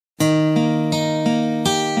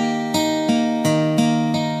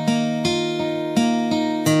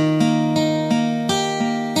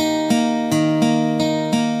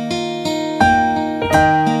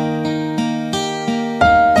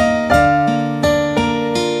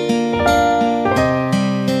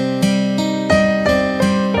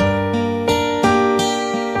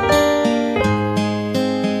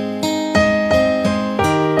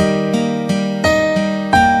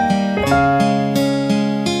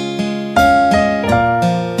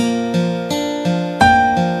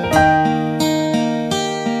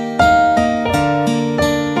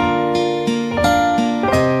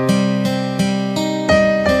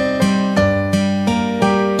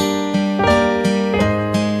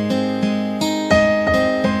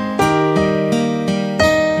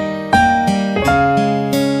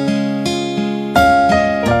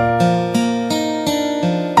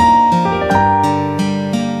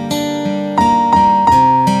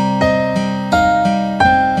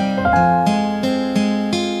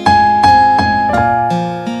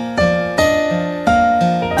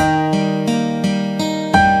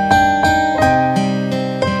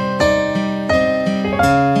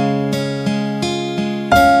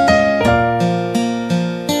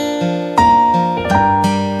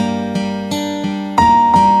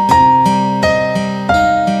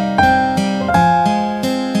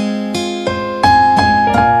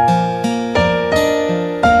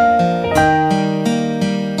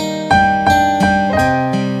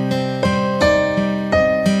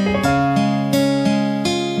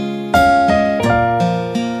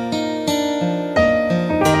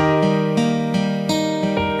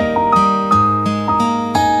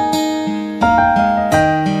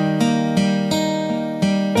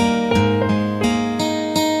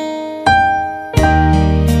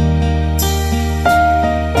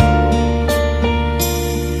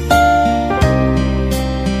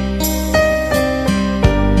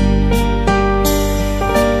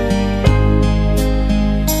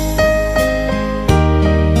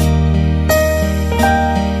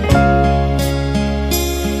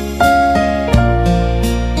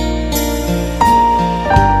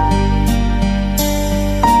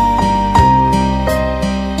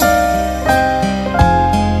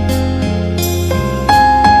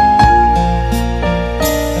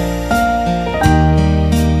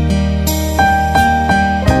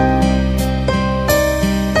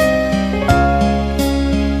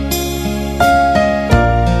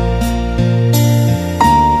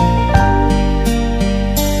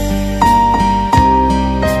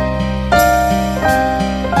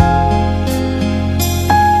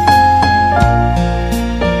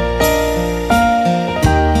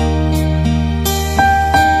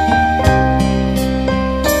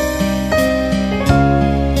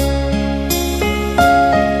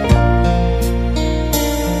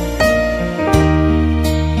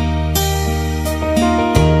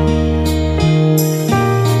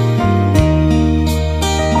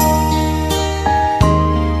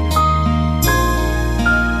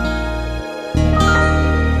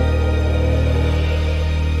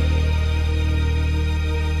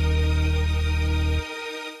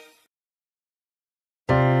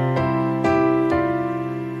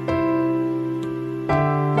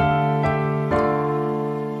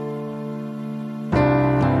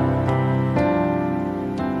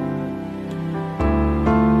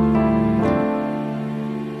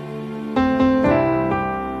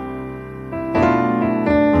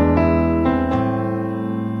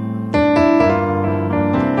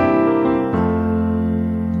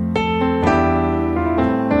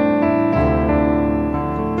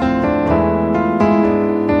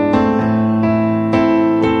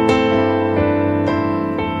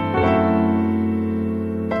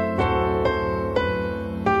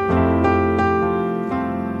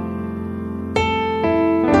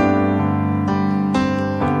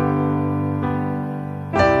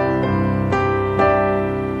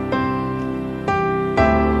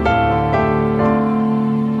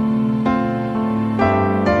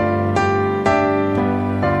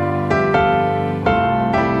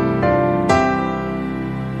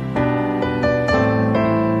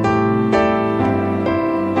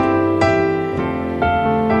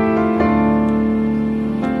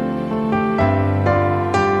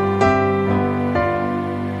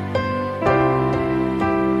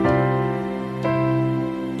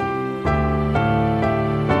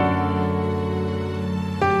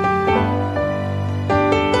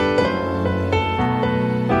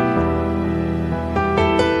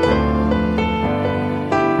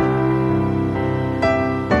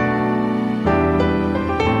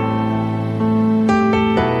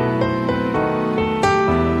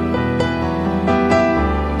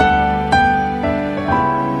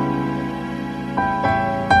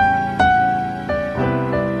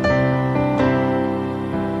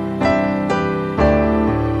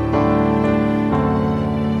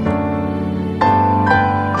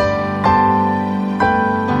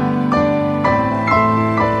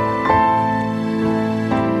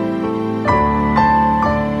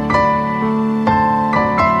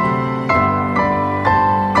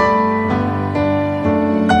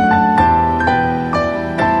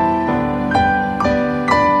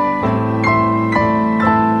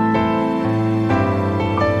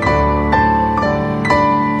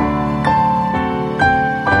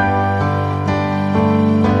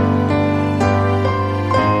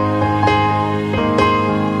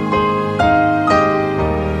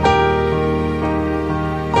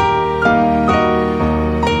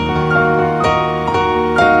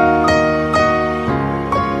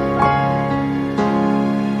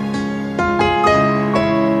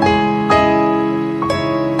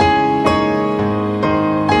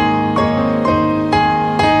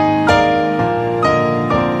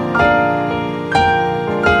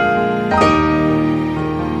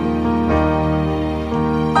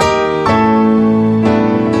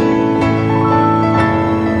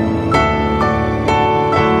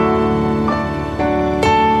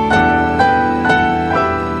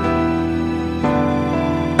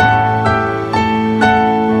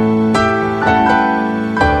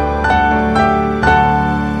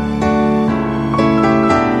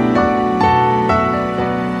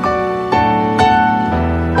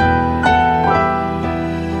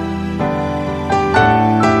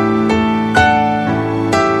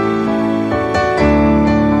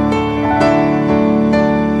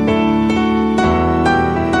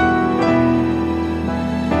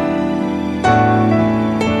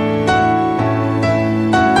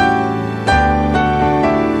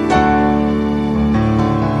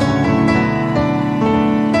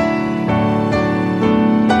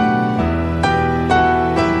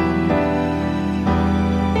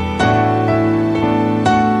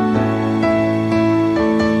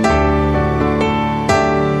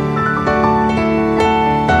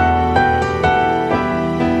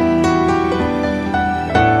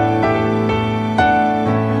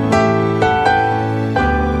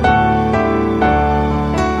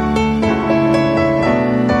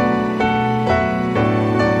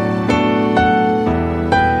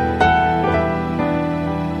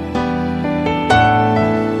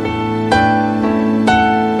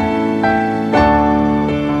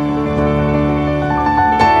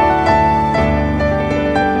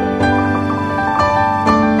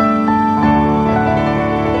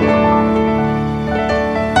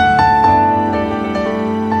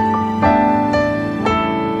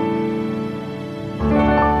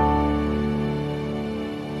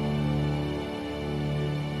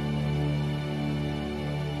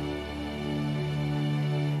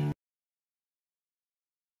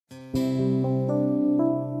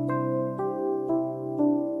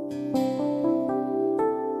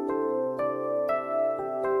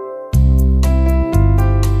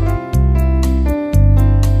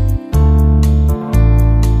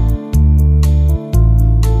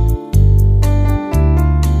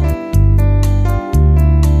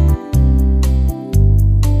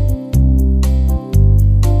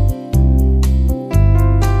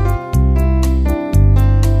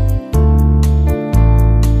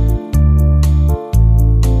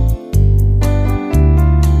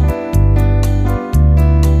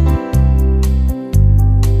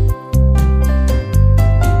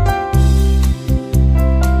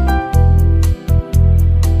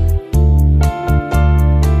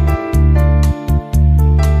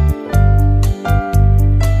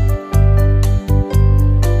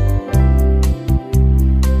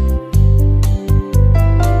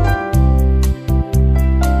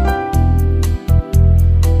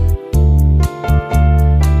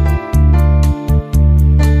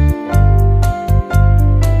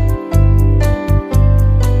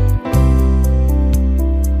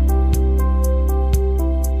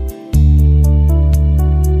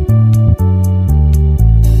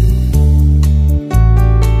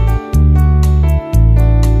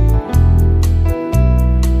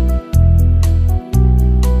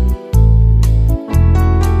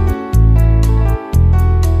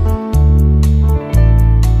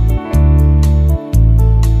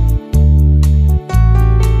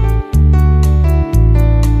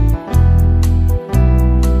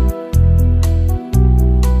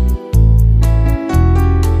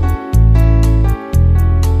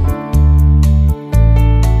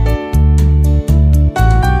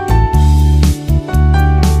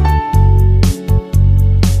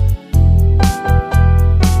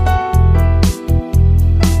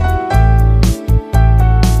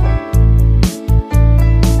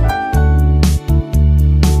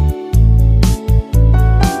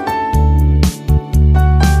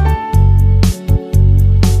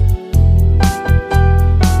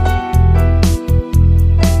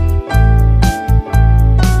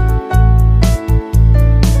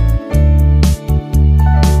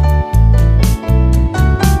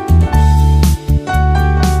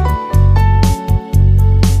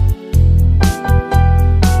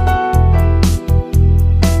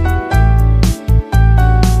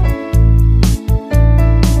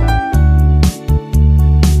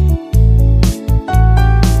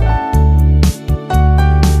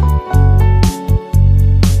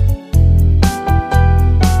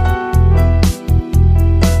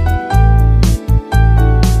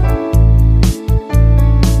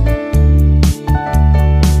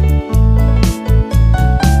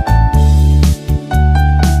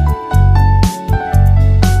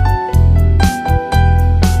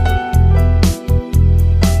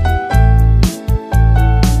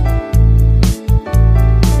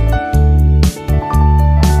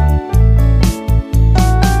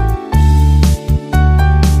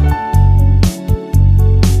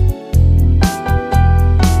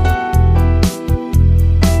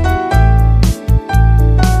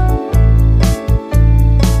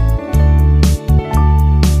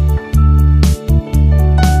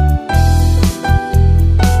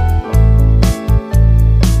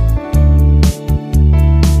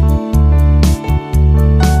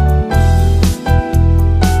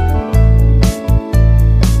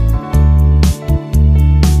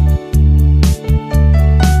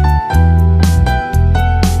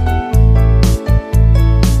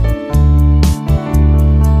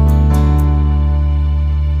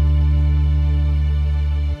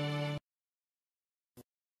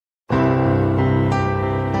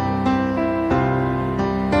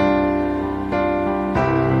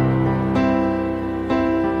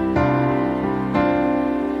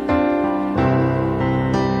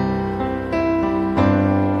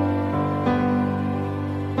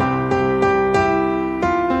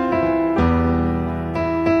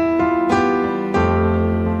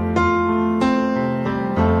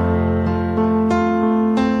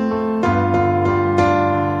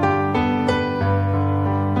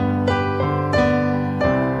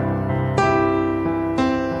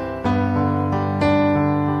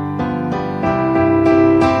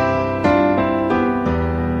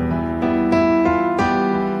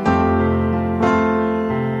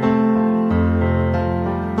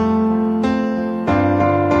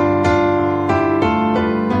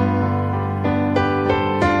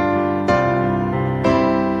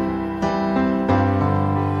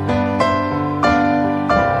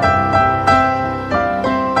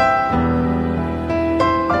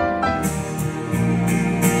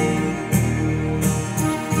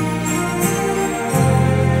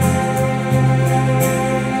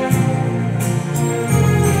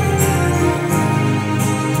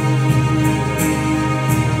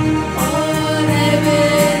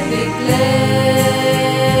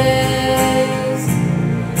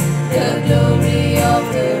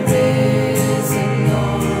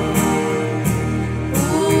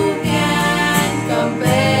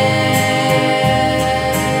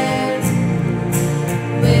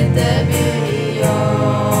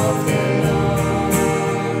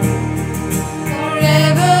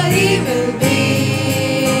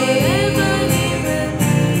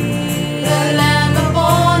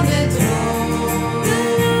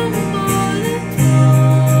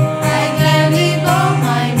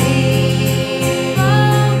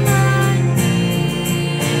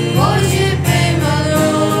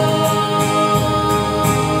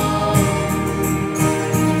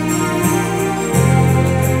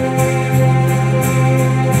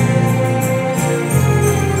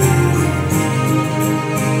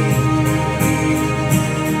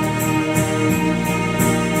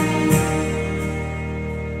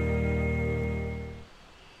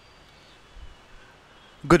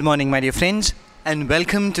Good morning, my dear friends, and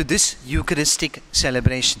welcome to this Eucharistic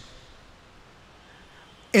celebration.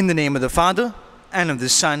 In the name of the Father, and of the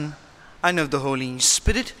Son, and of the Holy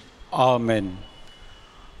Spirit. Amen.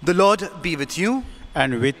 The Lord be with you.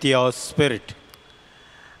 And with your spirit.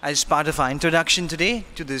 As part of our introduction today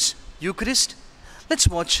to this Eucharist, let's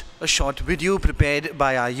watch a short video prepared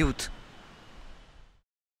by our youth.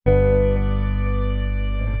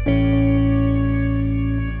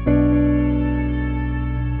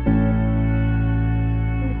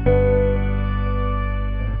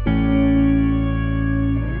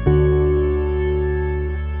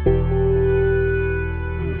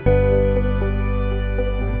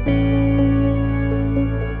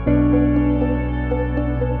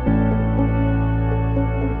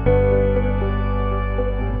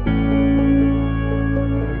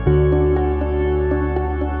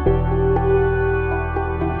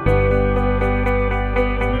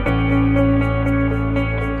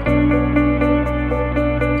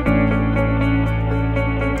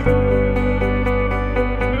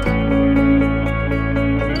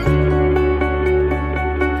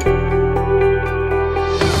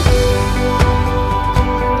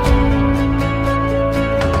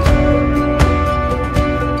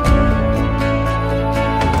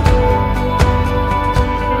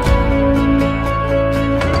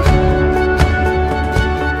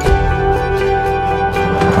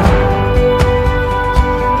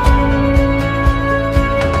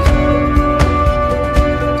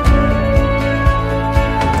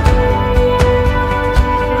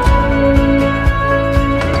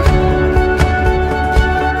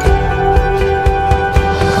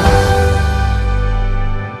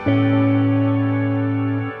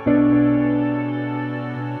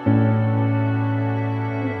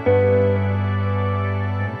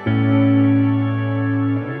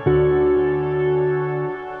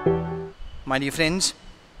 My dear friends,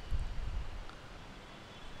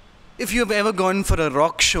 if you have ever gone for a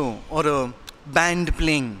rock show or a band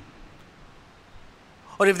playing,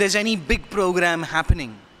 or if there's any big program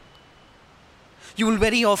happening, you will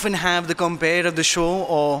very often have the compere of the show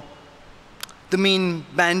or the main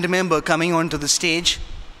band member coming onto the stage,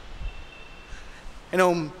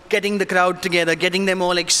 getting the crowd together, getting them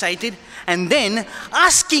all excited, and then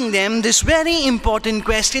asking them this very important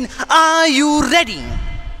question: are you ready?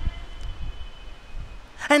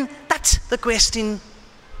 And that's the question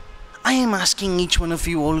I am asking each one of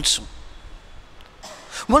you also.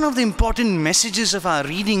 One of the important messages of our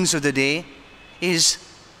readings of the day is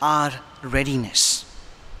our readiness.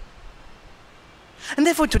 And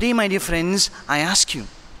therefore today, my dear friends, I ask you,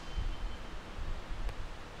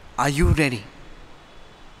 are you ready?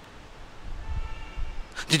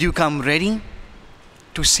 Did you come ready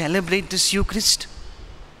to celebrate this Eucharist?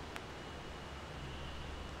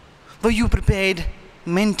 Were you prepared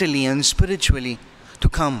mentally and spiritually to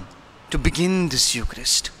come to begin this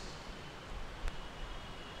Eucharist?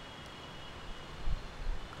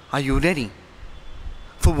 Are you ready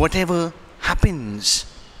for whatever happens,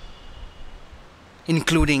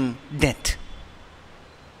 including death?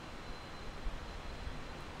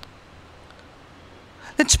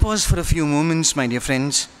 Let's pause for a few moments, my dear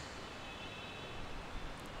friends.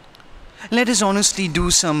 Let us honestly do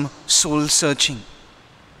some soul searching.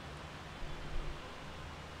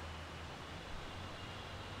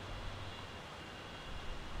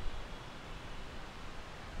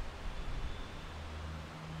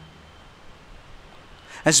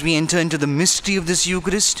 As we enter into the mystery of this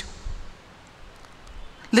Eucharist,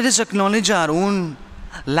 let us acknowledge our own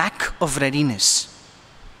lack of readiness,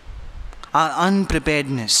 our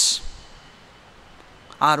unpreparedness,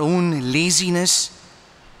 our own laziness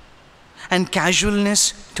and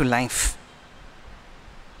casualness to life.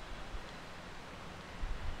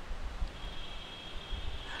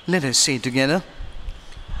 Let us say together,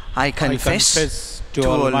 I confess to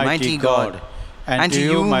Almighty God and to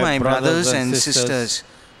you, my brothers and sisters,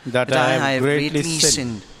 that I have greatly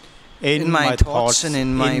sinned in my thoughts and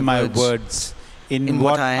in my words, in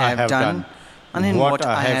what I have done and in what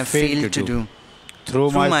I have failed to do, through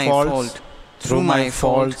my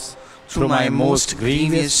faults, through my most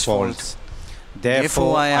grievous faults.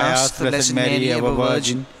 Therefore I ask the Blessed Mary, ever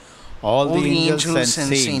Virgin, all the angels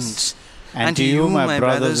and saints, and to you, my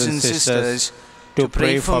brothers and sisters, to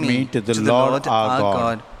pray for me to the Lord our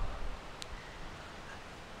God.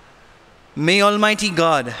 May Almighty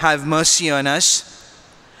God have mercy on us,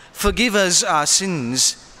 forgive us our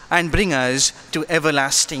sins, and bring us to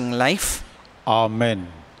everlasting life. Amen.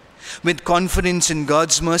 With confidence in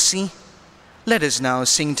God's mercy, let us now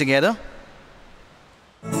sing together.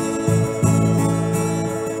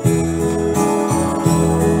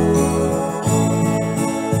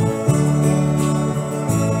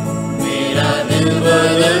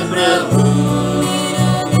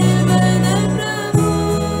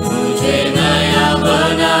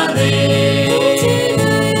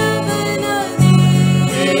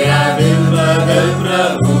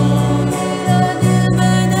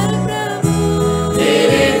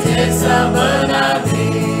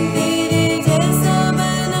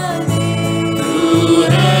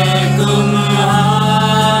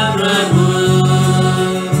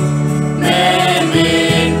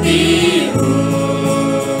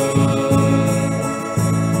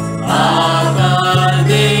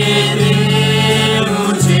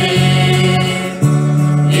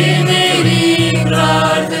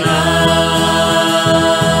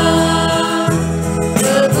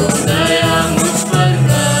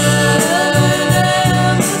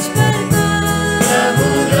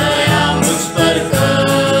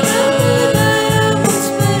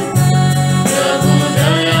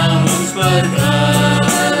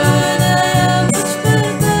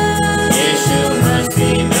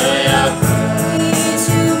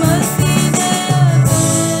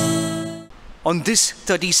 On this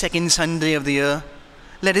 32nd Sunday of the year,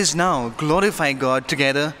 let us now glorify God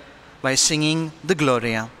together by singing the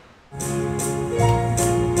Gloria.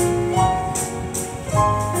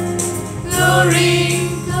 Glory,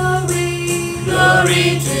 glory,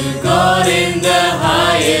 glory to God in the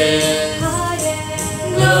highest.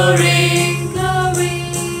 Glory, glory,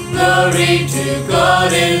 glory to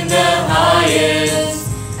God in the highest.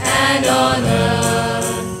 And on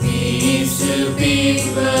earth peace to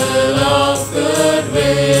people of good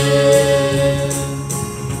will.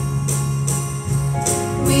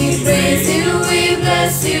 We praise you, we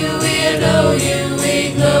bless you, we adore you,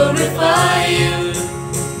 we glorify you.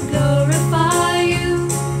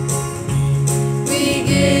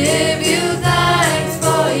 Give you thanks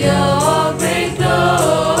for your great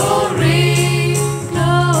glory,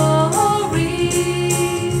 glory.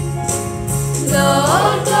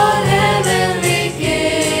 Lord God, heavenly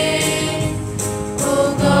King,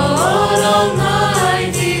 O God,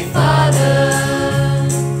 Almighty Father,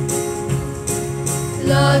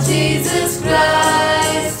 Lord Jesus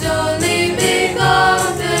Christ, only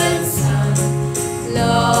begotten Son,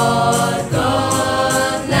 Lord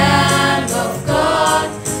God, Lamb of God,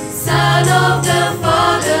 Son of the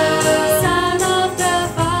Father,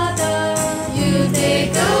 you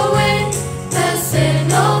take away the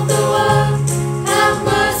sin of the world. Have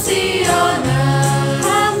mercy on us,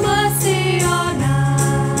 have mercy on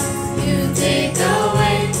us. You take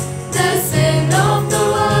away the sin of the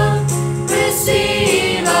world.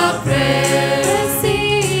 Receive our prayer,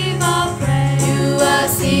 receive our prayer. You are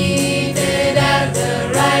seated at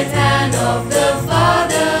the right hand of the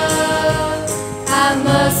Father. Have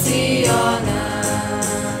mercy on us.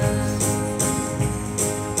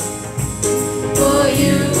 For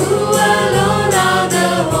you alone are the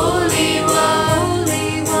Holy One.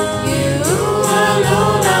 You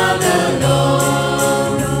alone are the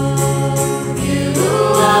Lord. You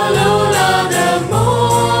alone are the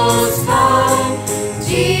Most High.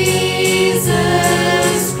 Jesus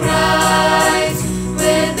Christ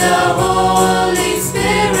with the Holy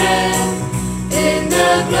Spirit in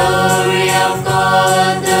the glory of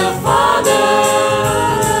God the Father.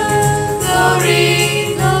 Glory,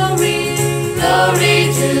 glory, glory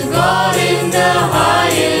to God in the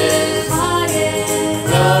highest.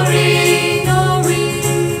 Glory, glory,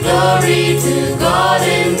 glory to God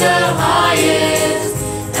in the highest.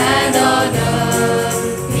 And on earth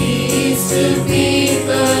peace to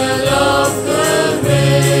people of good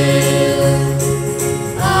will.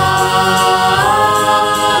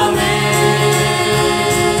 Amen.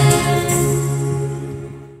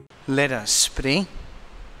 Let us pray.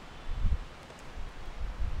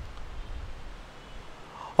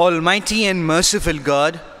 Almighty and merciful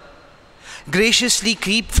God, graciously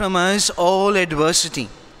keep from us all adversity,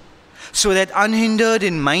 so that unhindered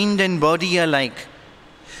in mind and body alike,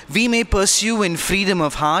 we may pursue in freedom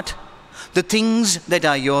of heart the things that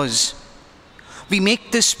are yours. We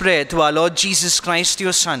make this prayer to our Lord Jesus Christ,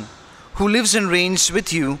 your Son, who lives and reigns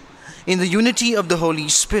with you in the unity of the Holy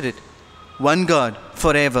Spirit, one God,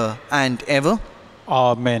 forever and ever.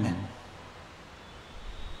 Amen.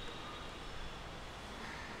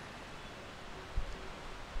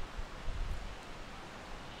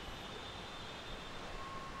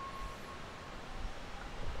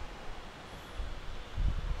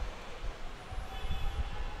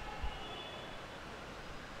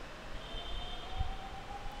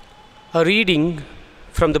 A reading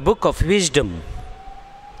from the Book of Wisdom.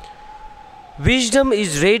 Wisdom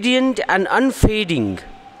is radiant and unfading,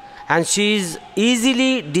 and she is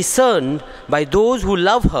easily discerned by those who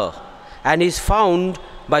love her, and is found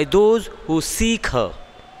by those who seek her.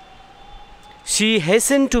 She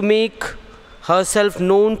hastened to make herself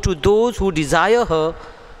known to those who desire her.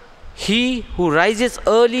 He who rises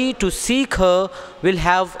early to seek her will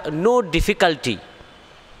have no difficulty,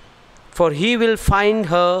 for he will find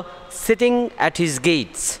her sitting at his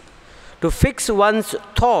gates. To fix one's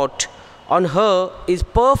thought on her is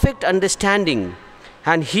perfect understanding,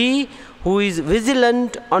 and he who is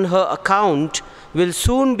vigilant on her account will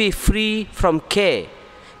soon be free from care,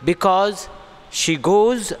 because she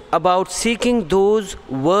goes about seeking those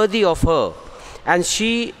worthy of her, and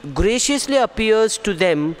she graciously appears to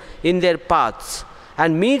them in their paths,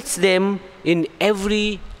 and meets them in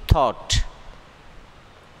every thought.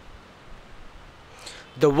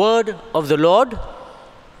 The word of the Lord.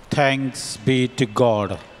 Thanks be to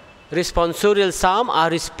God. Responsorial Psalm. Our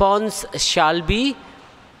response shall be,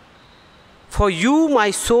 For you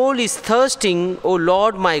my soul is thirsting, O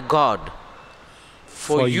Lord my God.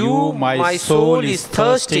 For you my soul is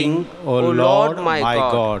thirsting, O Lord my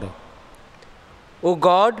God. O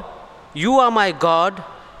God, you are my God,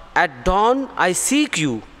 at dawn I seek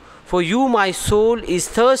you. For you my soul is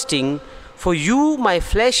thirsting, for you my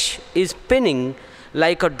flesh is pinning,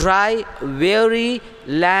 like a dry, weary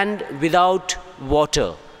land without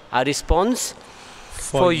water. Our response: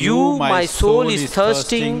 For you my soul is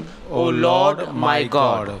thirsting, O Lord my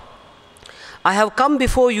God. I have come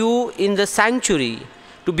before you in the sanctuary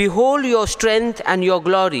to behold your strength and your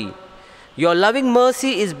glory. Your loving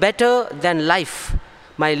mercy is better than life.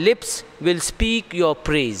 My lips will speak your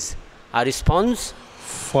praise. Our response: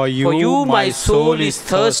 For you my soul is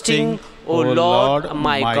thirsting, O Lord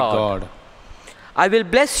my God. I will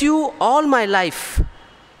bless you all my life.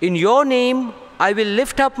 In your name I will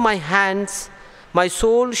lift up my hands. My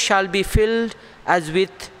soul shall be filled as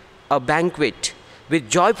with a banquet. With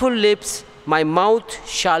joyful lips my mouth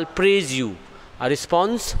shall praise you. A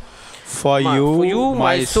response: For you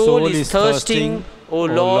my soul is thirsting, O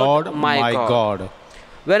Lord my God.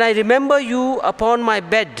 When I remember you upon my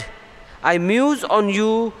bed, I muse on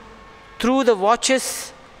you through the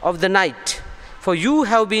watches of the night. For you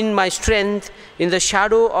have been my strength. In the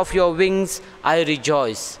shadow of your wings I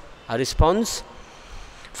rejoice. A response: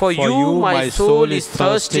 For you my soul is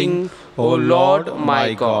thirsting, O Lord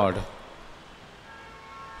my God.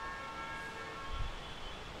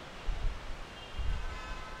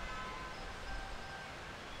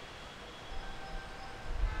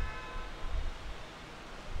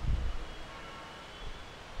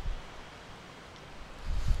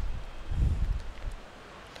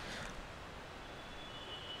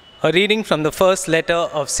 A reading from the first letter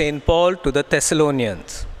of St. Paul to the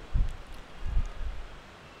Thessalonians.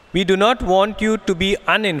 We do not want you to be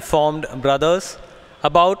uninformed, brothers,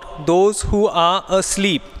 about those who are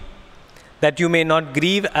asleep, that you may not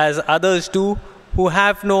grieve as others do who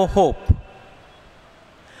have no hope.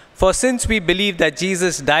 For since we believe that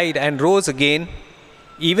Jesus died and rose again,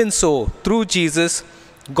 even so, through Jesus,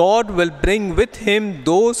 God will bring with him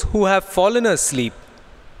those who have fallen asleep.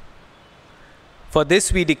 For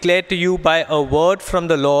this we declare to you by a word from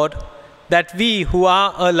the Lord, that we who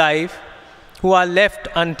are alive, who are left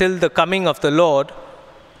until the coming of the Lord,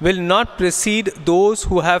 will not precede those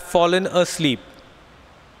who have fallen asleep.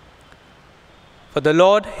 For the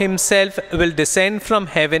Lord himself will descend from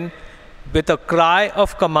heaven with a cry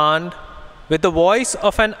of command, with the voice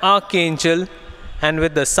of an archangel, and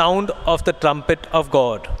with the sound of the trumpet of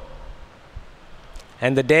God.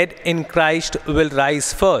 And the dead in Christ will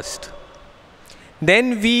rise first.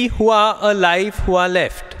 Then we who are alive, who are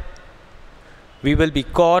left, we will be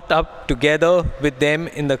caught up together with them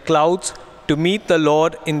in the clouds to meet the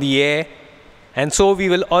Lord in the air, and so we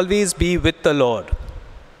will always be with the Lord.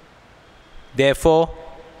 Therefore,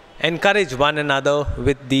 encourage one another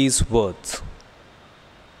with these words.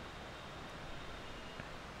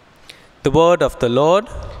 The word of the Lord.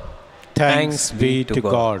 Thanks be to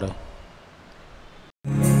God.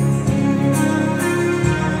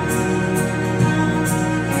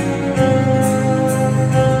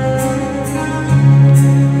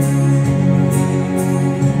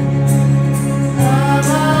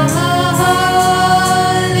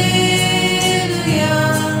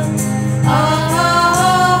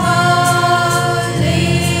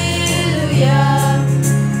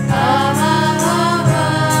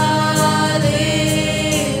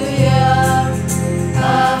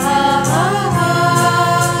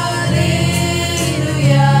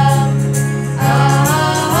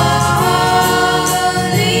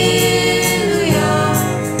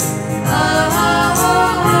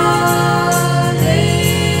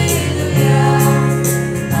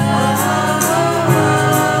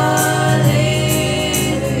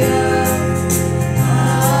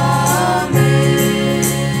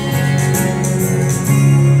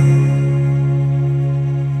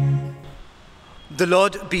 The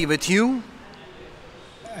Lord be with you.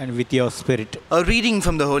 And with your spirit. A reading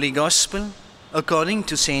from the Holy Gospel according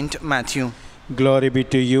to Saint Matthew. Glory be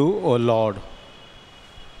to you, O Lord.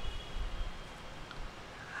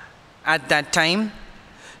 At that time,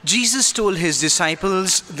 Jesus told his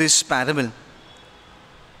disciples this parable.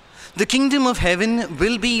 The kingdom of heaven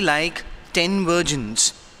will be like 10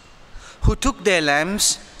 virgins who took their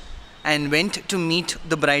lamps and went to meet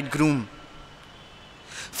the bridegroom.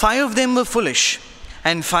 5 of them were foolish,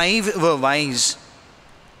 and 5 were wise.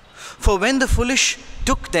 For when the foolish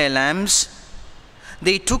took their lamps,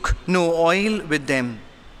 they took no oil with them.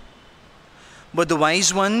 But the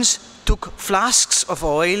wise ones took flasks of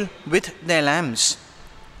oil with their lamps.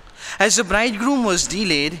 As the bridegroom was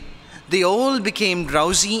delayed, they all became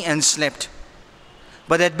drowsy and slept.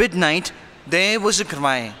 But at midnight there was a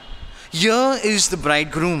cry, "Here is the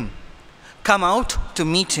bridegroom, come out to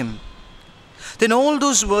meet him." Then all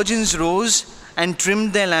those virgins rose and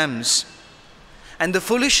trimmed their lamps. And the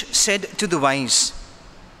foolish said to the wise,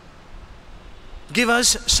 "Give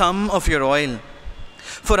us some of your oil,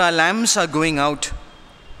 for our lamps are going out."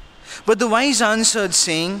 But the wise answered,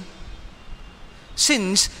 saying,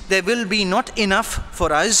 "Since there will be not enough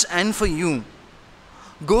for us and for you,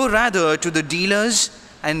 go rather to the dealers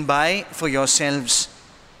and buy for yourselves."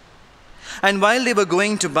 And while they were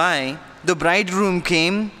going to buy, the bridegroom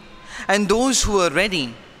came, and those who were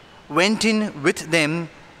ready went in with them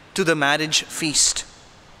to the marriage feast.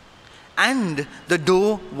 And the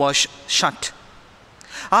door was shut.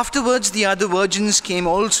 Afterwards the other virgins came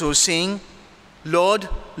also, saying, "Lord,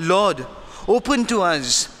 Lord, open to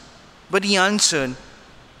us." But he answered,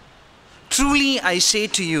 "Truly I say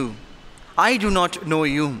to you, I do not know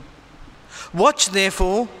you. Watch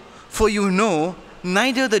therefore, for you know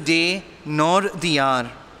neither the day nor the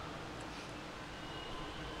hour."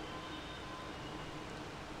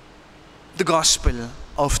 The Gospel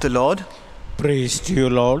of the Lord. Praise to you,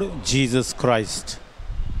 Lord Jesus Christ.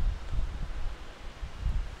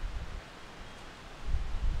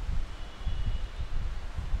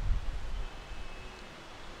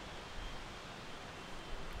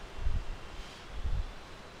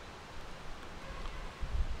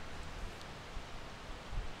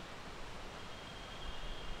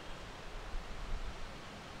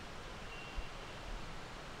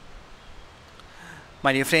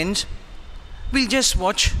 My dear friends, we'll just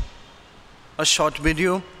watch a short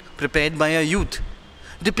video prepared by a youth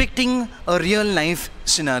depicting a real life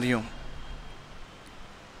scenario.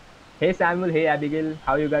 Hey Samuel, hey Abigail,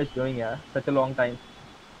 how are you guys doing here? Such a long time.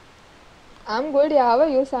 I'm good. Yeah, how are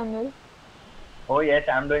you, Samuel? Oh yes,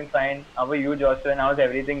 I'm doing fine. How are you, Joshua? How's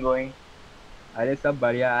everything going? अरे सब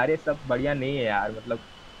बढ़िया नहीं है यार. मतलब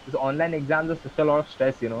this online exams are such a lot of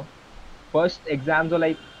stress, you know. First exams were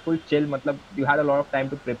like full chill. मतलब you had a lot of time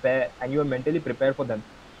to prepare and you were mentally prepared for them.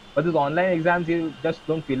 But these online exams, you just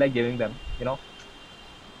don't feel like giving them, you know.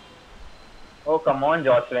 Oh come on,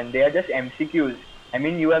 Jocelyn. They are just MCQs. I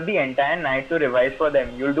mean, you have the entire night to revise for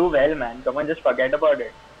them. You'll do well, man. Come on, just forget about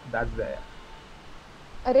it. That's there.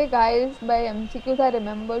 Arey guys, by MCQs I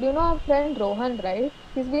remembered, you know our friend Rohan, right?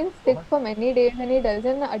 He's been sick for many days and he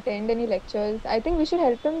doesn't attend any lectures. I think we should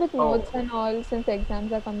help him with notes and all since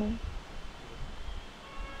exams are coming.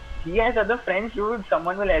 He has other friends, dude.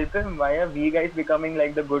 Someone will help him. Why are we guys becoming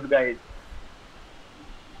like the good guys?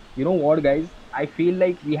 You know what, guys? I feel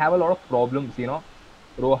like we have a lot of problems, you know.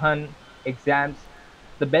 Rohan, exams.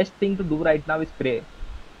 The best thing to do right now is pray.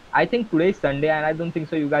 I think today is Sunday and I don't think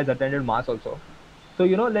so you guys attended Mass also. So,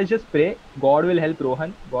 you know, let's just pray. God will help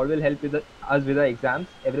Rohan. God will help us with the exams.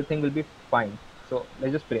 Everything will be fine. So,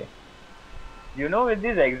 let's just pray. You know, with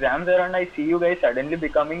these exams around, I see you guys suddenly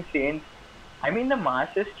becoming saints. I mean, the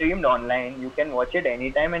Mass is streamed online. You can watch it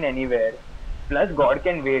anytime and anywhere. Plus, God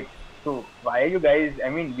can wait. So, why are you guys, I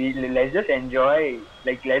mean, let's just enjoy.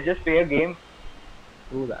 Like, let's just play a game.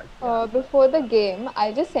 True that. Before the game,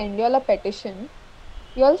 I'll just send you all a petition.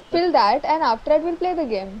 You all fill that and after that we'll play the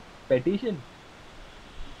game. Petition?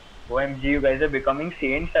 OMG, you guys are becoming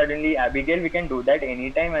saints suddenly. Abigail, we can do that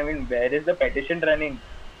anytime. I mean, where is the petition running?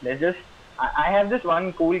 Let's just... I have this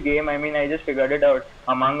one cool game. I mean, I just figured it out.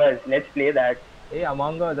 Among Us. Let's play that. Hey,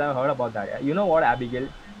 Among Us, I've heard about that. Yeah. You know what, Abigail?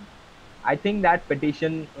 I think that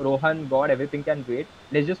petition, Rohan, God, everything can wait.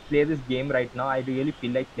 Let's just play this game right now. I really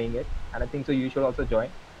feel like playing it. And I think so you should also join.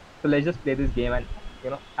 So let's just play this game and, you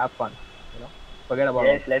know, have fun. You know, forget about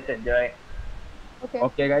it. Yes, let's enjoy.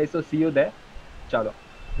 Okay, guys. So see you there. Chalo.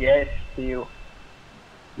 Yes, see you.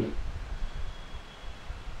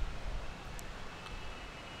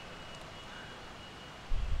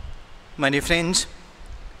 My dear friends,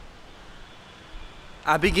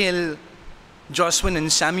 Abigail, Jocelyn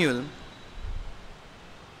and Samuel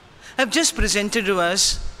have just presented to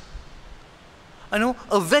us,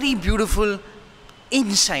 a very beautiful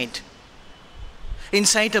insight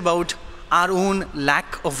about our own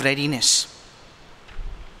lack of readiness.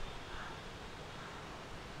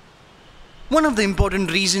 One of the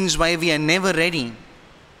important reasons why we are never ready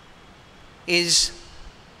is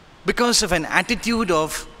because of an attitude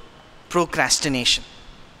of procrastination.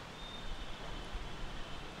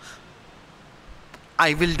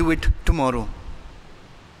 I will do it tomorrow.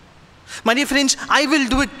 My dear friends, I will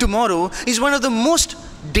do it tomorrow is one of the most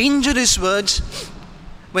dangerous words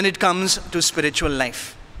when it comes to spiritual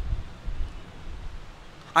life.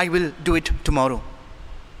 I will do it tomorrow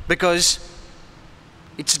because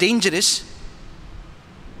it's dangerous,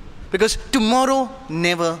 because tomorrow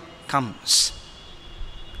never comes.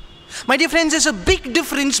 My dear friends, there's a big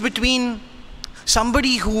difference between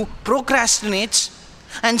somebody who procrastinates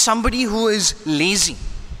and somebody who is lazy.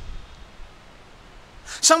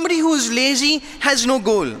 Somebody who is lazy has no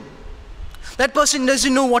goal. That person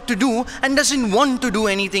doesn't know what to do and doesn't want to do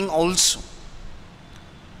anything also.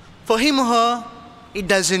 For him or her, it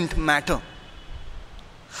doesn't matter.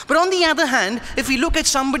 But on the other hand, if we look at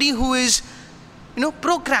somebody who is,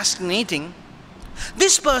 procrastinating,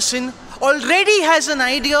 this person already has an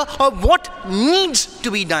idea of what needs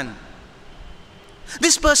to be done.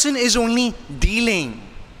 This person is only delaying.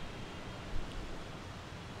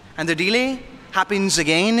 And the delay happens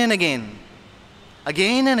again and again,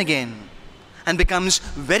 and becomes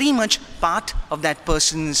very much part of that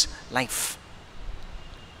person's life.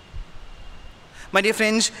 My dear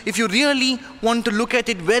friends, if you really want to look at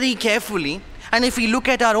it very carefully, and if we look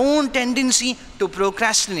at our own tendency to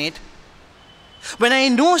procrastinate, when I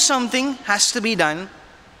know something has to be done,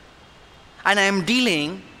 and I am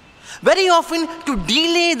delaying, very often to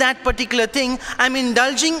delay that particular thing, I'm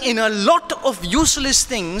indulging in a lot of useless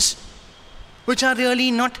things which are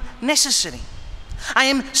really not necessary. I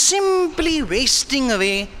am simply wasting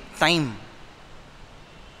away time.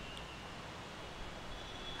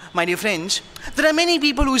 My dear friends, there are many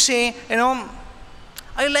people who say,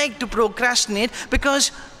 I like to procrastinate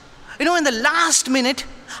because, in the last minute,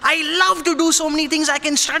 I love to do so many things, I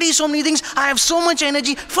can study so many things, I have so much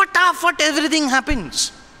energy, fatafat everything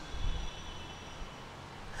happens.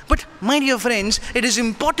 But my dear friends, it is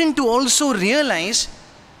important to also realize,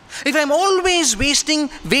 if I'm always waiting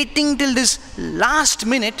till this last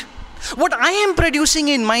minute, what I am producing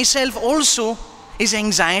in myself also is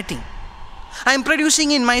anxiety. I am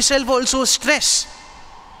producing in myself also stress.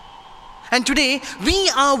 And today,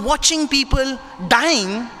 we are watching people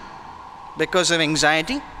dying because of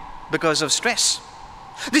anxiety, because of stress.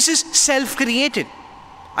 This is self-created.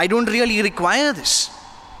 I don't really require this.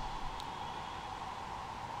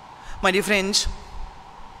 My dear friends,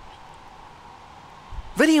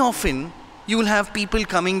 very often you will have people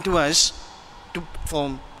coming to us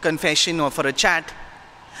for confession or for a chat,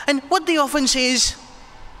 and what they often say is,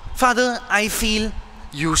 Father, I feel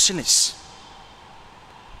useless.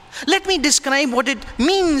 Let me describe what it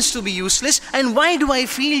means to be useless and why do I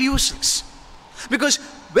feel useless. Because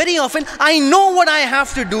very often I know what I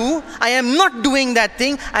have to do, I am not doing that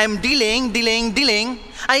thing, I am delaying.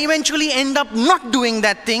 I eventually end up not doing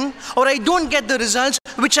that thing, or I don't get the results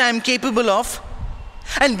which I am capable of.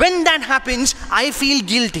 And when that happens, I feel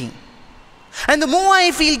guilty. And the more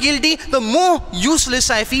I feel guilty, the more useless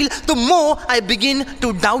I feel, the more I begin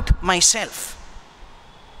to doubt myself.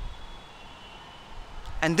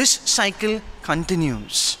 And this cycle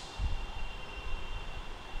continues.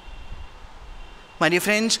 My dear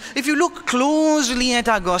friends, if you look closely at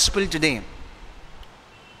our gospel today,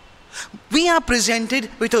 we are presented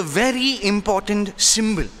with a very important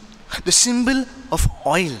symbol, the symbol of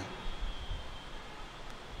oil.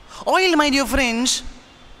 Oil, my dear friends,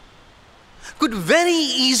 could very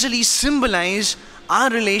easily symbolize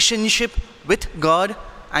our relationship with God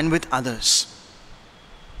and with others.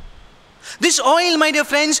 This oil, my dear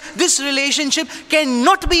friends, this relationship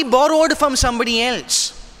cannot be borrowed from somebody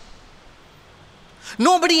else.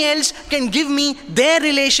 Nobody else can give me their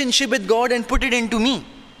relationship with God and put it into me.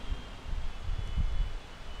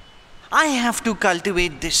 I have to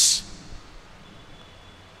cultivate this.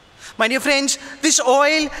 My dear friends, this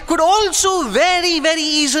oil could also very, very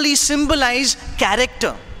easily symbolize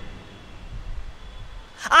character.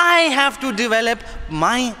 I have to develop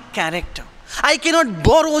my character. I cannot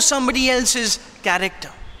borrow somebody else's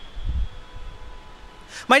character.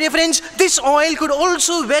 My dear friends, this oil could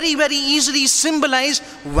also very, very easily symbolize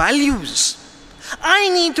values. I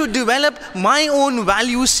need to develop my own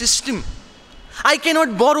value system. I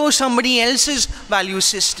cannot borrow somebody else's value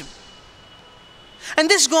system. And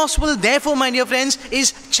this gospel, therefore, my dear friends,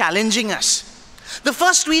 is challenging us. The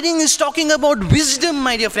first reading is talking about wisdom,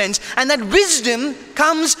 my dear friends, and that wisdom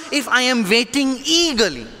comes if I am waiting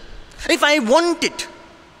eagerly, if I want it,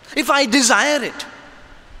 if I desire it.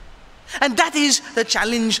 And that is the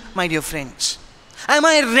challenge, my dear friends. Am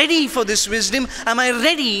I ready for this wisdom? Am I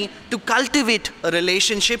ready to cultivate a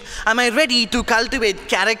relationship? Am I ready to cultivate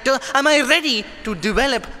character? Am I ready to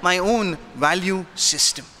develop my own value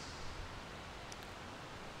system?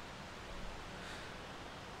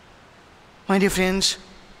 My dear friends,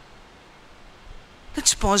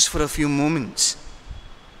 let's pause for a few moments.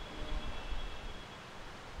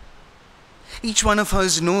 Each one of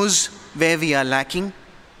us knows where we are lacking.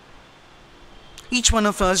 Each one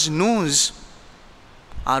of us knows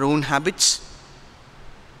our own habits.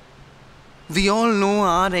 We all know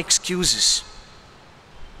our excuses.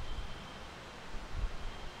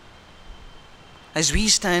 As we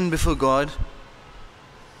stand before God,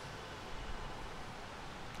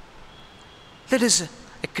 let us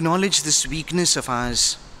acknowledge this weakness of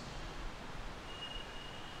ours.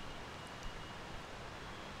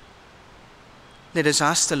 Let us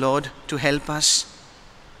ask the Lord to help us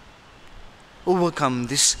overcome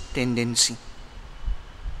this tendency.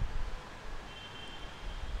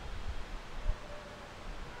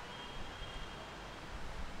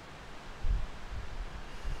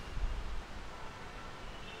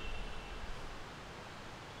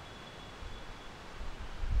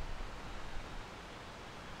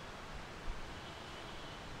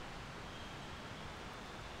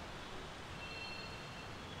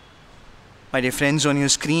 My dear friends, on your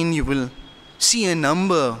screen you will see a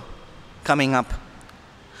number coming up.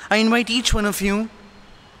 I invite each one of you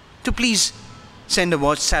to please send a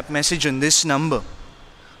WhatsApp message on this number.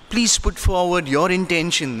 Please put forward your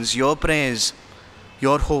intentions, your prayers,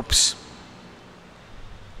 your hopes.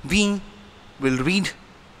 We will read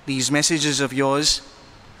these messages of yours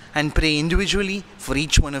and pray individually for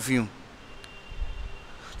each one of you.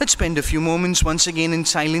 Let's spend a few moments once again in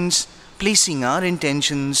silence, placing our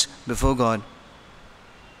intentions before God.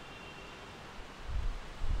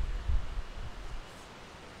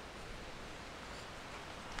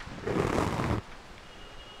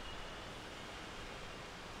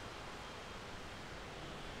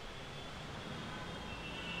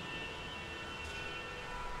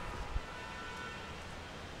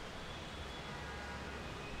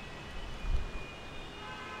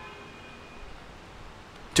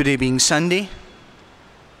 Today being Sunday,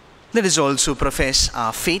 let us also profess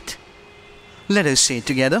our faith. Let us say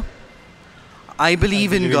together, I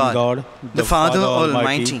believe in God, the Father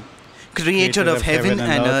Almighty, Creator of heaven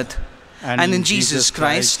and earth, and in Jesus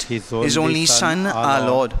Christ, His only Son, our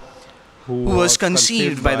Lord, who was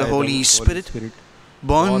conceived by the Holy Spirit,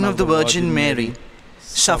 born of the Virgin Mary,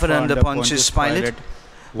 suffered under Pontius Pilate,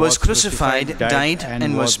 was crucified, died,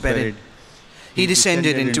 and was buried. He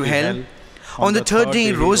descended into hell. On the third day,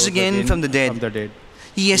 he rose again from the dead.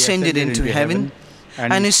 He ascended into heaven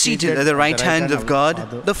and is seated at the right hand of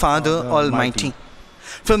God, the Father Almighty.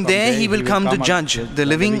 From there he will come to judge the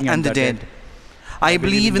living and the dead. I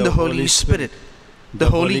believe in the Holy Spirit, the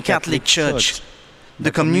Holy Catholic Church,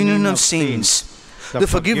 the communion of saints, the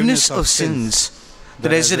forgiveness of sins, the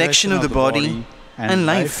resurrection of the body, and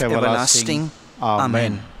life everlasting.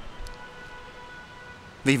 Amen.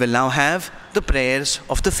 We will now have the prayers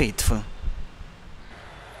of the faithful.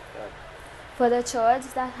 For the church,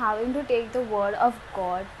 that having to take the word of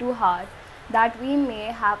God to heart, that we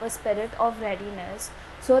may have a spirit of readiness,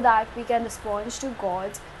 so that we can respond to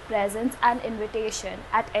God's presence and invitation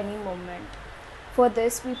at any moment. For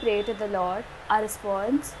this we pray to the Lord. Our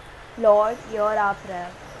response, Lord, hear our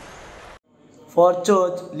prayer. For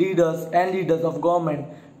church leaders and leaders of government,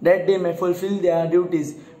 that they may fulfill their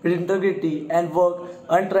duties with integrity and work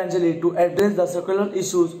untransient to address the secular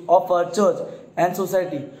issues of our church and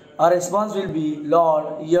society. Our response will be,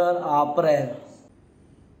 Lord, hear our prayer.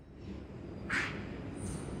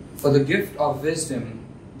 For the gift of wisdom,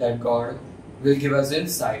 that God will give us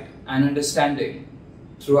insight and understanding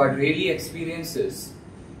through our daily experiences,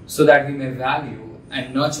 so that we may value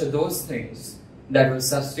and nurture those things that will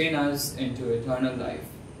sustain us into eternal life.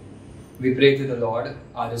 We pray to the Lord.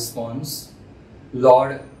 Our response,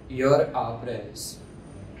 Lord, hear our prayers.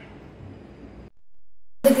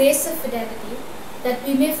 The grace of fidelity, that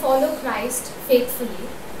we may follow Christ faithfully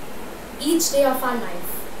each day of our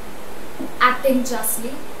life, acting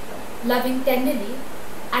justly, loving tenderly,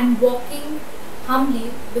 and walking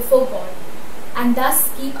humbly before God, and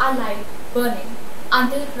thus keep our light burning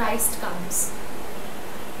until Christ comes.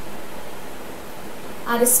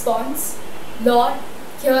 Our response, Lord,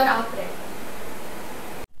 hear our prayer.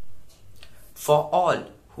 For all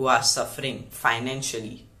who are suffering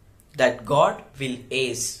financially, that God will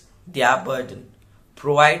ease their burden,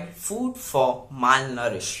 provide food for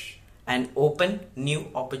malnourished, and open new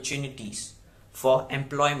opportunities for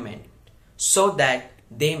employment, so that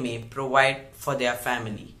they may provide for their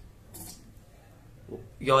family.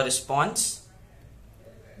 Your response,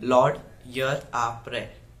 Lord, hear our prayer.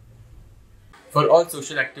 For all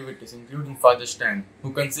social activities, including Father Stan,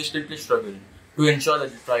 who consistently struggle to ensure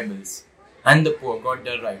that the tribals and the poor got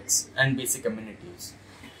their rights and basic amenities.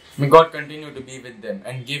 May God continue to be with them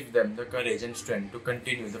and give them the courage and strength to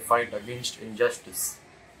continue the fight against injustice.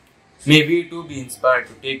 May we too be inspired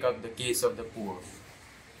to take up the case of the poor,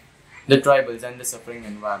 the tribals, and the suffering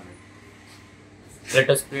environment. Let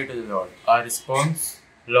us pray to the Lord. Our response,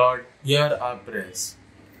 Lord, hear our prayers.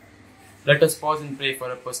 Let us pause and pray for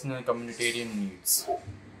our personal communitarian needs.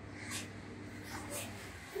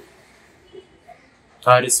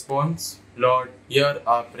 Our response, Lord, hear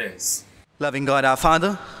our prayers. Loving God our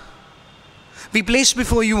Father, We place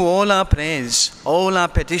before you all our prayers, all our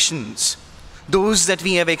petitions, those that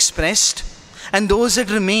we have expressed and those that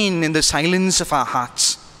remain in the silence of our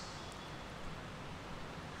hearts.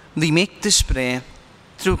 We make this prayer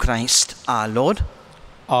through Christ our Lord.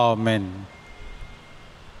 Amen.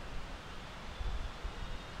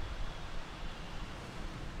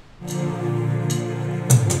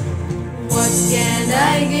 What can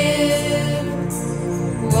I give?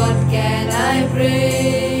 What can I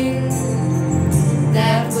bring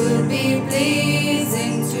that will be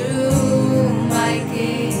pleasing to my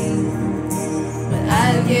King? But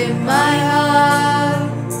I'll give my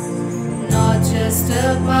heart, not just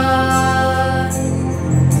a part.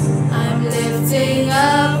 I'm lifting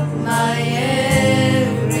up my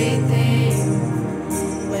everything.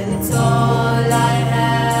 Well, it's all I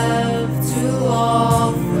have to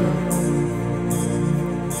offer,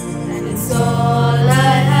 and it's all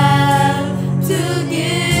I have to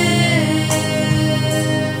give.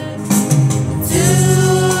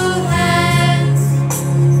 Two hands,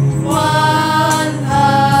 one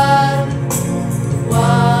heart,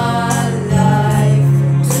 one life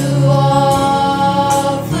to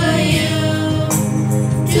offer you.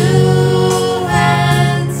 Two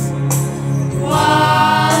hands,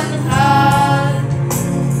 one heart,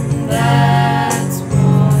 that's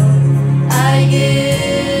what I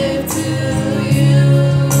give to you.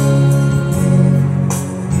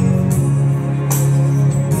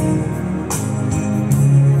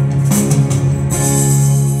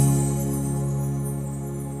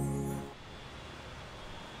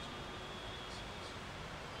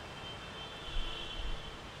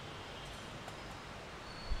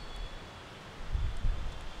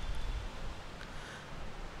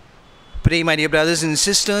 Pray, my dear brothers and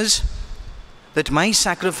sisters, that my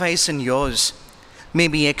sacrifice and yours may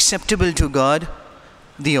be acceptable to God,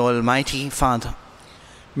 the Almighty Father.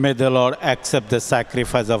 May the Lord accept the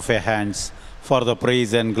sacrifice of your hands for the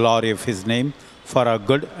praise and glory of his name, for our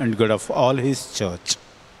good and good of all his church.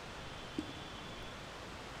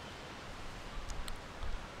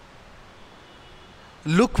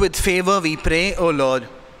 Look with favor, we pray, O Lord,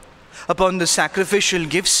 upon the sacrificial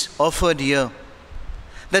gifts offered here,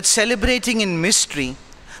 that celebrating in mystery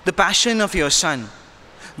the passion of your Son,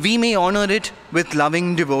 we may honor it with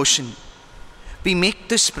loving devotion. We make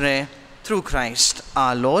this prayer through Christ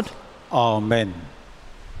our Lord. Amen.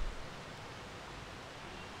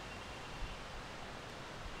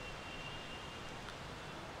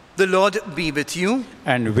 The Lord be with you.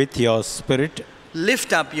 And with your spirit,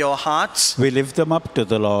 lift up your hearts. We lift them up to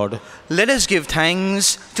the Lord. Let us give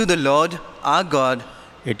thanks to the Lord our God.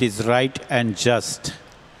 It is right and just.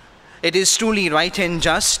 It is truly right and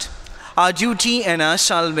just, our duty and our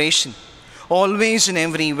salvation, always and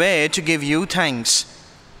everywhere to give you thanks.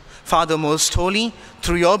 Father most holy,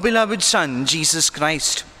 through your beloved Son, Jesus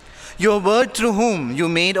Christ, your word through whom you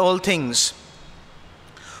made all things,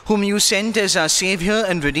 whom you sent as our Savior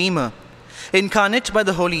and Redeemer, incarnate by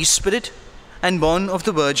the Holy Spirit and born of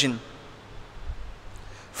the Virgin,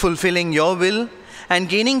 fulfilling your will and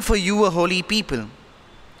gaining for you a holy people,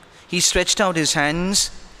 he stretched out his hands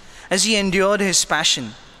as he endured his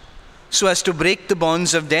passion, so as to break the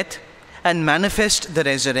bonds of death and manifest the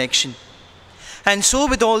resurrection. And so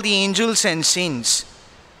with all the angels and saints,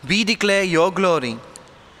 we declare your glory,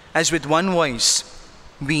 as with one voice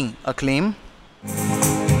we acclaim.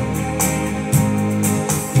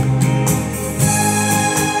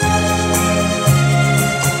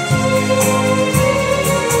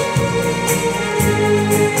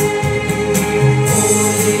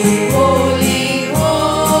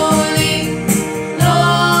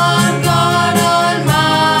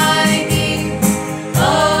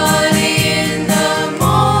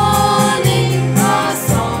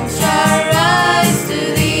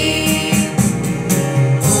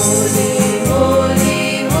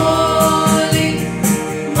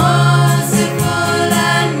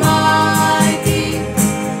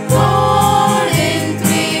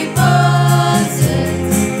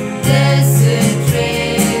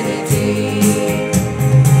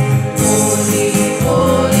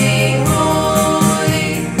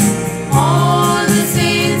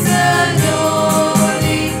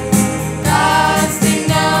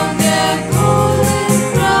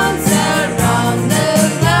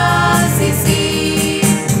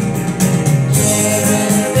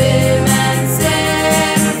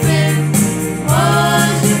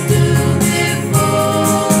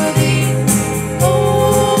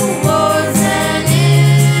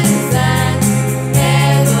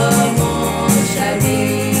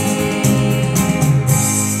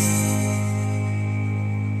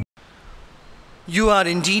 You are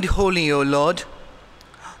indeed holy, O Lord,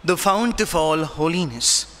 the fount of all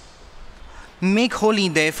holiness. Make holy,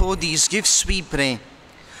 therefore, these gifts, we pray,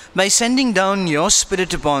 by sending down your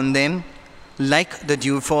Spirit upon them like the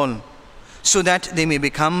dewfall, so that they may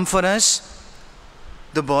become for us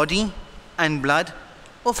the body and blood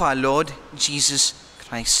of our Lord Jesus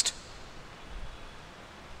Christ.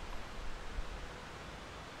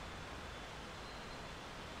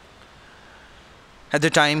 At the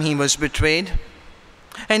time he was betrayed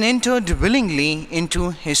and entered willingly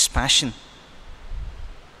into his passion,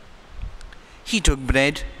 he took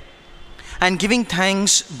bread and, giving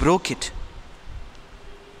thanks, broke it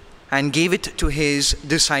and gave it to his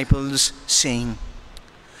disciples, saying,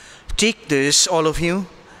 "Take this, all of you,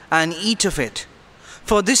 and eat of it,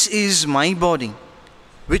 for this is my body,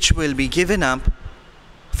 which will be given up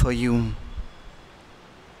for you."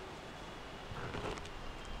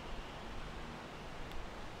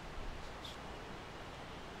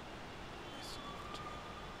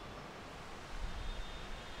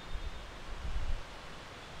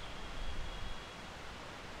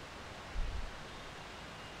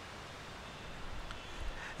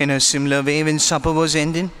 In a similar way, when supper was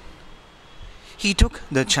ended, he took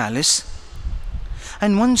the chalice,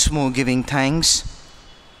 and once more giving thanks,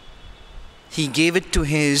 he gave it to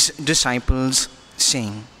his disciples,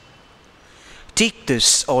 saying, "Take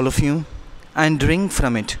this, all of you, and drink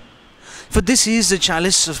from it, for this is the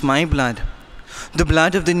chalice of my blood, the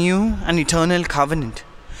blood of the new and eternal covenant,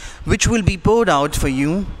 which will be poured out for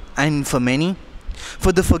you and for many,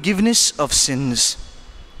 for the forgiveness of sins.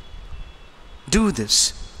 Do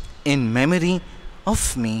this in memory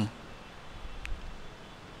of me."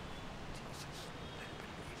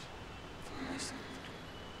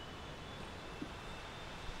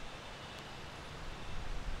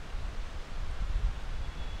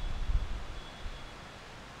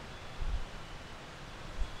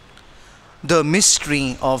 The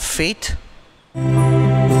mystery of faith.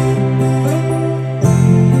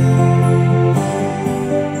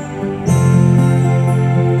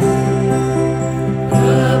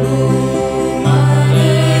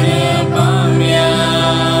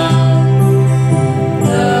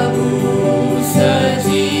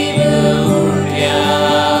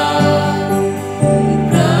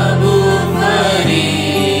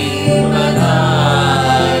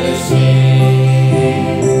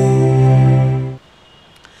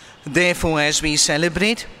 Therefore, as we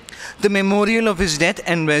celebrate the memorial of his death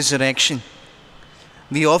and resurrection,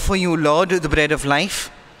 we offer you, Lord, the bread of life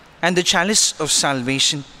and the chalice of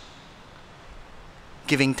salvation,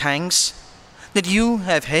 giving thanks that you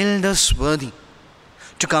have held us worthy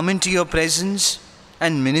to come into your presence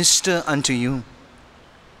and minister unto you.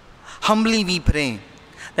 Humbly we pray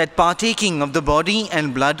that, partaking of the body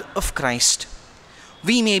and blood of Christ,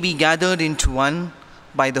 we may be gathered into one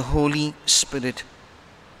by the Holy Spirit.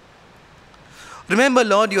 Remember,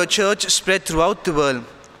 Lord, your church spread throughout the world,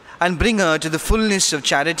 and bring her to the fullness of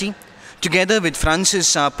charity, together with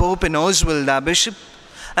Francis our Pope and Oswald our Bishop,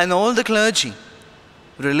 and all the clergy,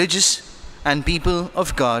 religious and people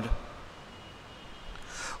of God.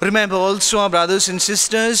 Remember also our brothers and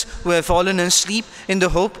sisters who have fallen asleep in the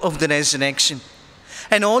hope of the resurrection,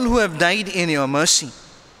 and all who have died in your mercy.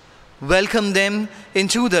 Welcome them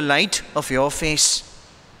into the light of your face.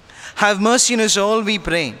 Have mercy on us all, we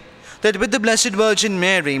pray, that with the Blessed Virgin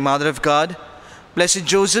Mary, Mother of God, Blessed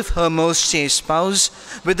Joseph, her most chaste spouse,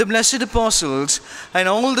 with the blessed apostles, and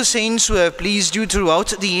all the saints who have pleased you throughout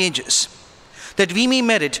the ages, that we may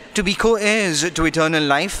merit to be co-heirs to eternal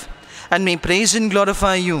life, and may praise and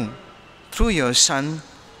glorify you through your Son,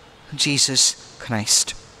 Jesus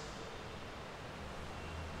Christ.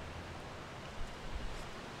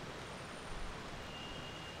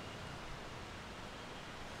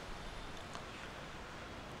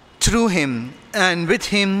 Through him, and with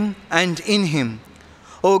him, and in him,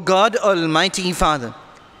 O God, Almighty Father,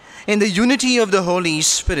 in the unity of the Holy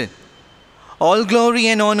Spirit, all glory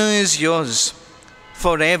and honor is yours,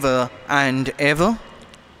 forever and ever.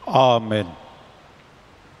 Amen.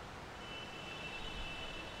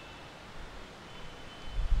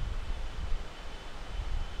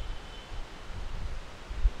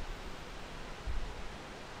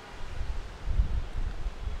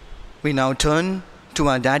 We now turn to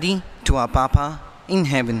our Daddy, to our Papa in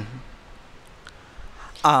heaven.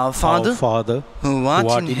 Our Father, who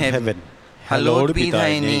art in heaven, hallowed be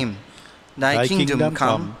thy name. Thy kingdom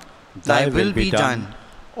come, thy will be done,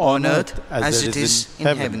 on earth as it is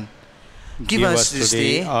in heaven. Give us this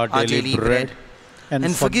day our daily bread,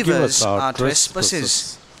 and forgive us our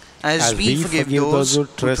trespasses, as we forgive those who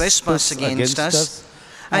trespass against us.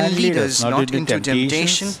 And lead us not into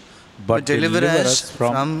temptation, but deliver us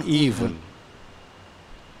from evil.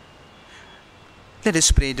 Let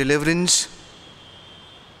us pray deliverance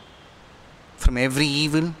from every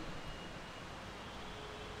evil,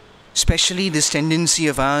 especially this tendency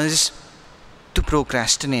of ours to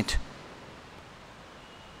procrastinate.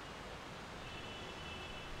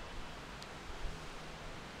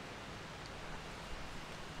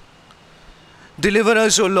 Deliver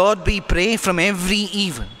us, O Lord, we pray, from every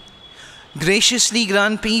evil. Graciously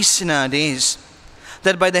grant peace in our days,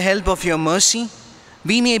 that by the help of your mercy,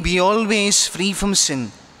 we may be always free from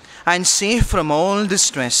sin and safe from all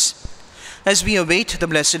distress, as we await the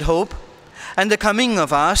blessed hope and the coming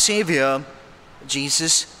of our Saviour,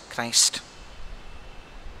 Jesus Christ.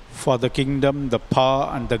 For the kingdom, the power,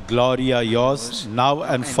 and the glory are yours, now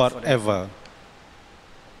and forever.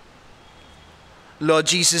 Lord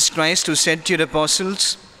Jesus Christ, who said to your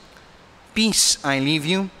apostles, "Peace I leave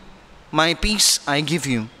you, my peace I give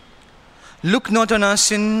you," look not on our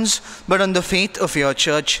sins, but on the faith of your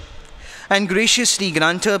church, and graciously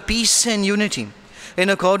grant her peace and unity in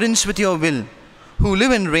accordance with your will, who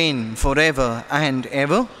live and reign forever and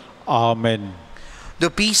ever. Amen.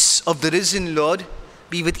 The peace of the risen Lord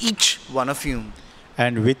be with each one of you.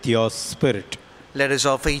 And with your spirit. Let us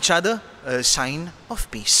offer each other a sign of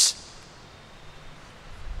peace.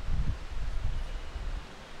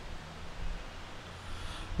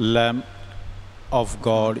 Lamb of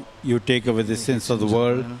God, you take away the sins of the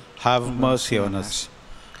world, have mercy on us.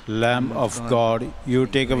 Lamb of God, you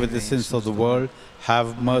take away the sins of the world,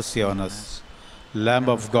 have mercy on us. Lamb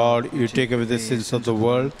of God, you take away the sins of the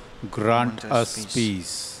world, grant us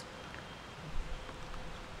peace.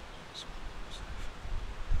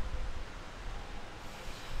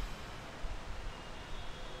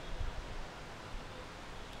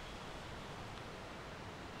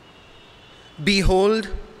 Behold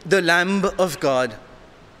the Lamb of God,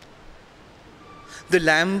 the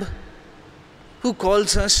Lamb who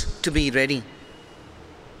calls us to be ready,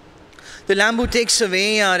 the Lamb who takes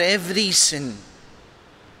away our every sin.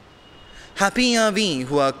 Happy are we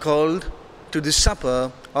who are called to the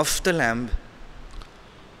supper of the Lamb.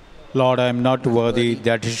 Lord, I am not worthy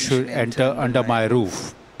that you should enter under my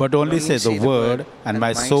roof, but only say the word, and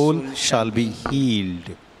my soul shall be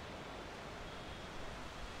healed.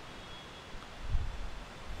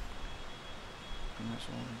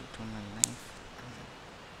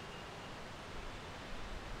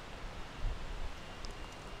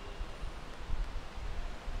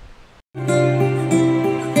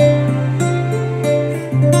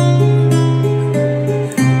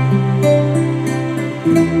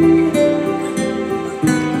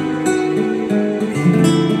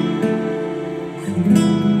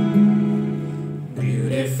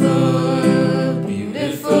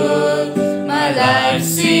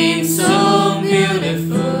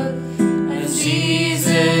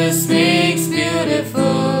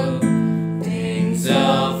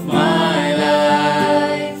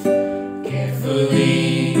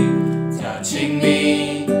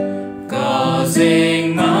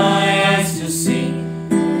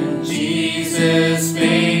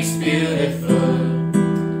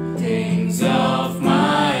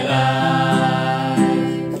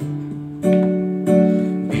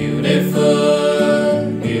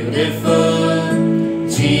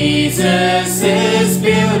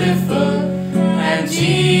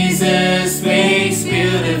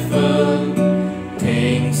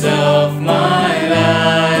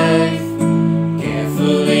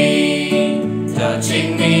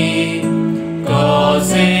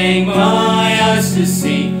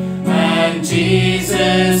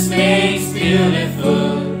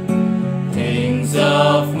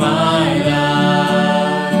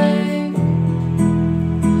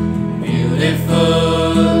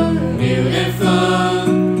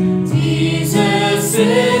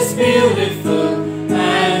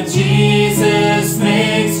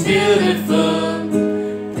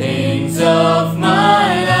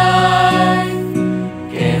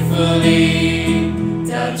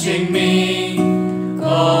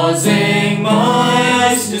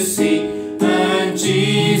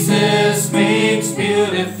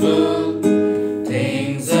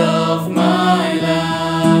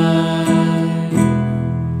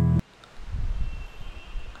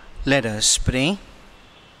 Let us pray.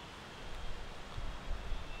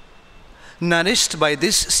 Nourished by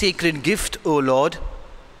this sacred gift, O Lord,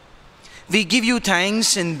 we give you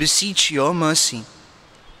thanks and beseech your mercy,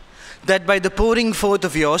 that by the pouring forth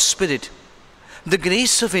of your Spirit, the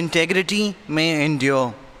grace of integrity may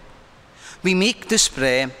endure. We make this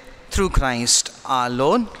prayer through Christ our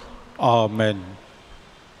Lord. Amen.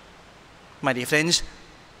 My dear friends,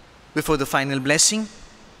 before the final blessing,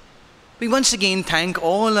 we once again thank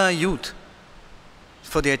all our youth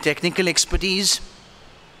for their technical expertise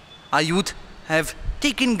Our youth have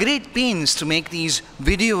taken great pains to make these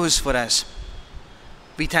videos for us.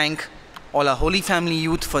 We thank all our Holy Family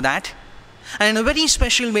youth for that. And in a very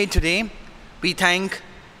special way today, we thank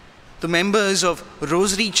the members of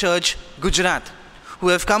Rosary Church, Gujarat, who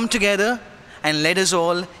have come together and led us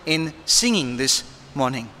all in singing this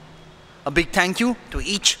morning. A big thank you to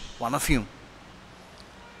each one of you.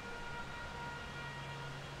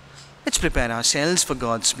 Let's prepare ourselves for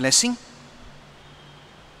God's blessing.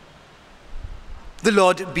 The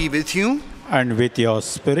Lord be with you. And with your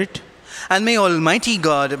spirit. And may Almighty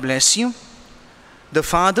God bless you, the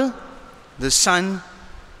Father, the Son,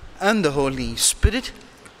 and the Holy Spirit.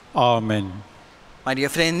 Amen. My dear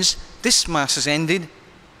friends, this Mass is ended.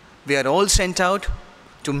 We are all sent out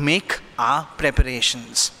to make our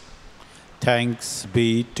preparations. Thanks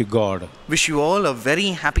be to God. Wish you all a very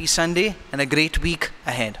happy Sunday and a great week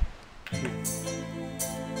ahead.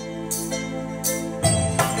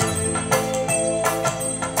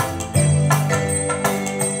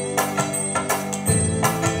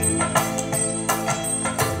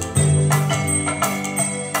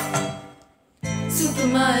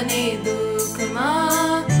 सुखमाने दुखमा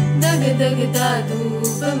दग दगता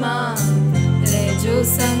धूपमा रहो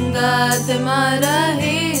संगात मारा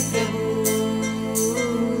हे प्रभु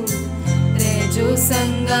रहो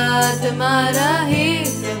संगात मारा हे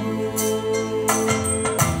प्रभु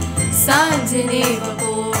सांझने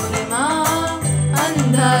बपोर मां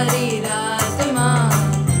अंधारी रात मां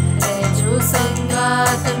रहो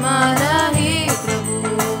संगात मारा हे प्रभु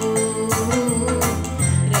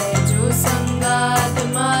रहो संगात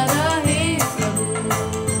मारा हे प्रभु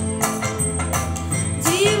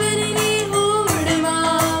जीवन ने होड़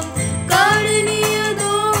मां काढ़नी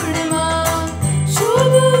अदोड़ मां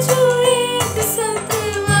शोभ जो एक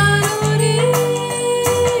सतवारो रे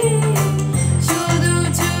शोध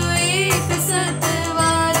जो एक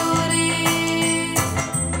सतवारो रे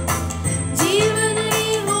जीवन ने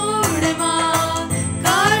होड़ मां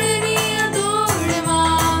काढ़नी अदोड़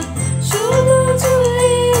मां शोभ जो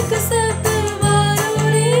एक सतवारो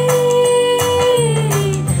रे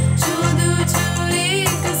शोध जो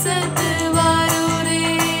एक सतवारो रे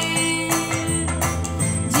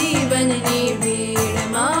जीवन ने भीड़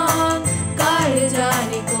मां काढ़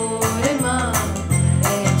जानी कोर मां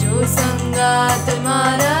रहो संगात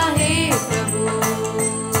मारा हे प्रभु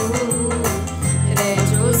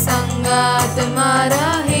रहो संगात मारा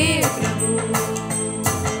हे प्रभु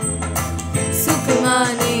सुख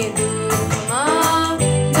माने